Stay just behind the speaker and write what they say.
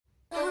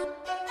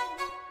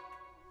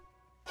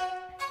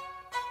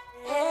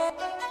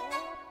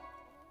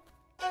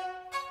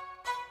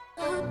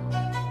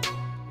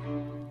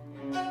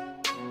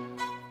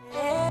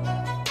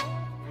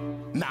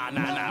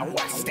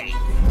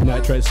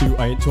White track suit,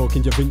 I ain't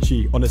talking Da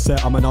Vinci. On a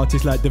set, I'm an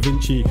artist like Da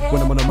Vinci.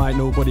 When I'm on a mic,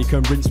 nobody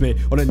can rinse me.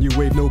 On a new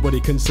wave, nobody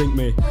can sink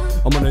me.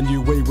 I'm on a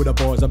new wave with the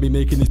bars, I be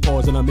making these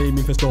pause and I'm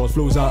aiming for stars.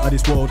 Flows out of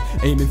this world,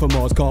 aiming for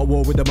Mars. Can't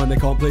war with the man, they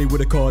can't play with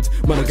the cards.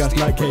 Man, I gas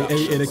like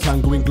K8 in a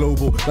can, going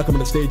global. Like I'm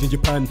on a stage in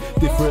Japan.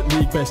 Different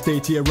league, best A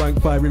tier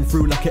rank, firing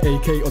through like an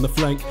AK on the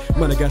flank.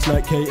 Man, I gas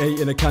like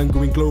K8 in a can,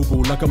 going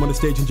global. Like I'm on a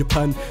stage in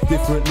Japan.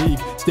 Different league,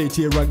 stay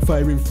tier rank,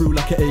 firing through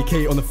like an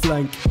AK on the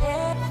flank.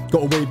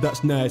 Got a wave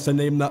that's nice, I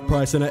name that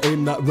price and I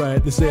aim that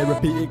right. They say I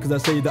repeat it cause I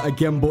say that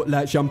again, but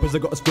like champers I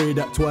gotta spray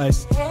that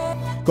twice.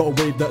 Got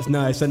a wave that's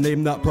nice, I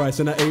name that price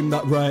and I aim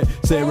that right.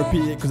 Say I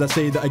repeat it cause I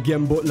say that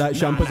again, but like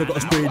champers I gotta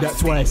spray that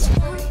twice.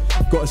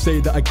 Gotta say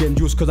that again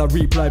just cause I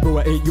reply, bro,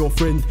 I ain't your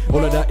friend.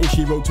 All of that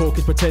issue road talk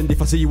is pretend.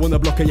 If I see you on the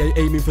block I ain't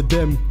aiming for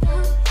them.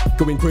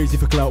 Going crazy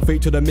for clout,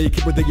 fake till they make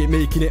it but they ain't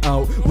making it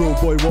out. Real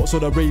boy, what's all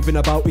the raving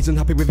about? Isn't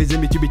happy with his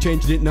image, you be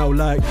changing it now.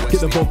 Like,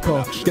 get the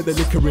vodka, get the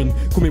liquor in.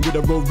 Coming with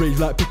a road rage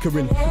like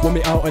Pickering. Want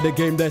me out of the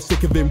game, they're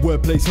sick of him.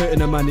 Wordplay's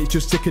hurting a man, it's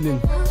just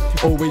sickening.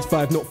 Always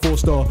 5, not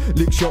 4-star.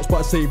 Lick shots but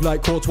I save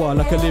like Courtois.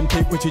 Like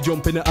Olympic, when you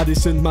jumping at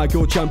Addison. My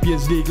girl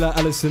Champions League like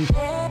Allison.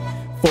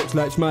 Fox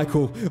like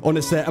Schmeichel, on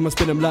the set I'ma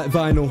spin them like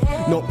vinyl.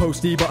 Not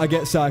posty but I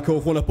get psycho.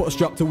 Wanna put a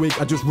strap to wig,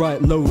 I just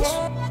write loads.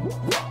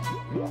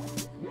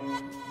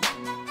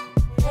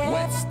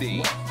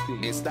 WESTY,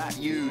 is that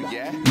you,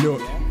 yeah?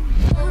 Look,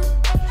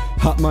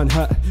 hat man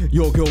hat,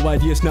 your girl why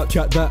do you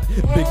Snapchat that?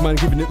 Big man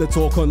giving it the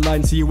talk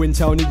online, see you in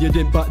town and you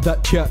didn't back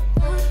that chat.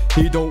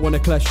 He don't wanna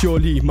clash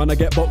surely, man I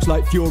get boxed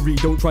like Fury.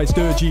 Don't try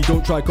Sturgy,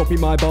 don't try copy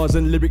my bars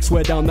and lyrics,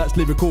 swear down that's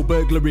lyrical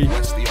burglary.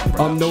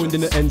 I'm knowing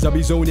in the ends I'll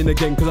be zoning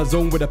again cause I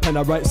zone with a pen.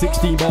 I write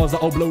 16 bars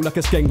that I'll blow like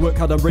a skeng. Work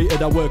hard I'm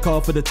rated, I work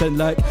hard for the 10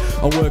 like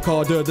I work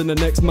harder than the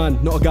next man.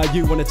 Not a guy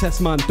you wanna test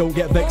man, don't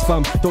get vexed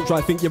fam. Don't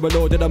try think you're a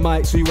lord of the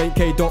mic so you ain't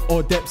K dot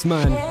or depths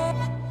man.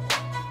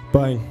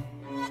 Bang.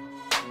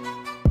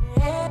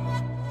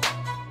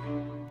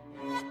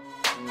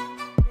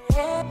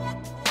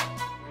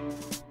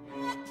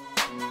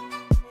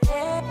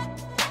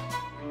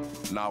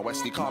 Nah,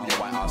 WESTY, calm your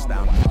white ass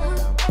down.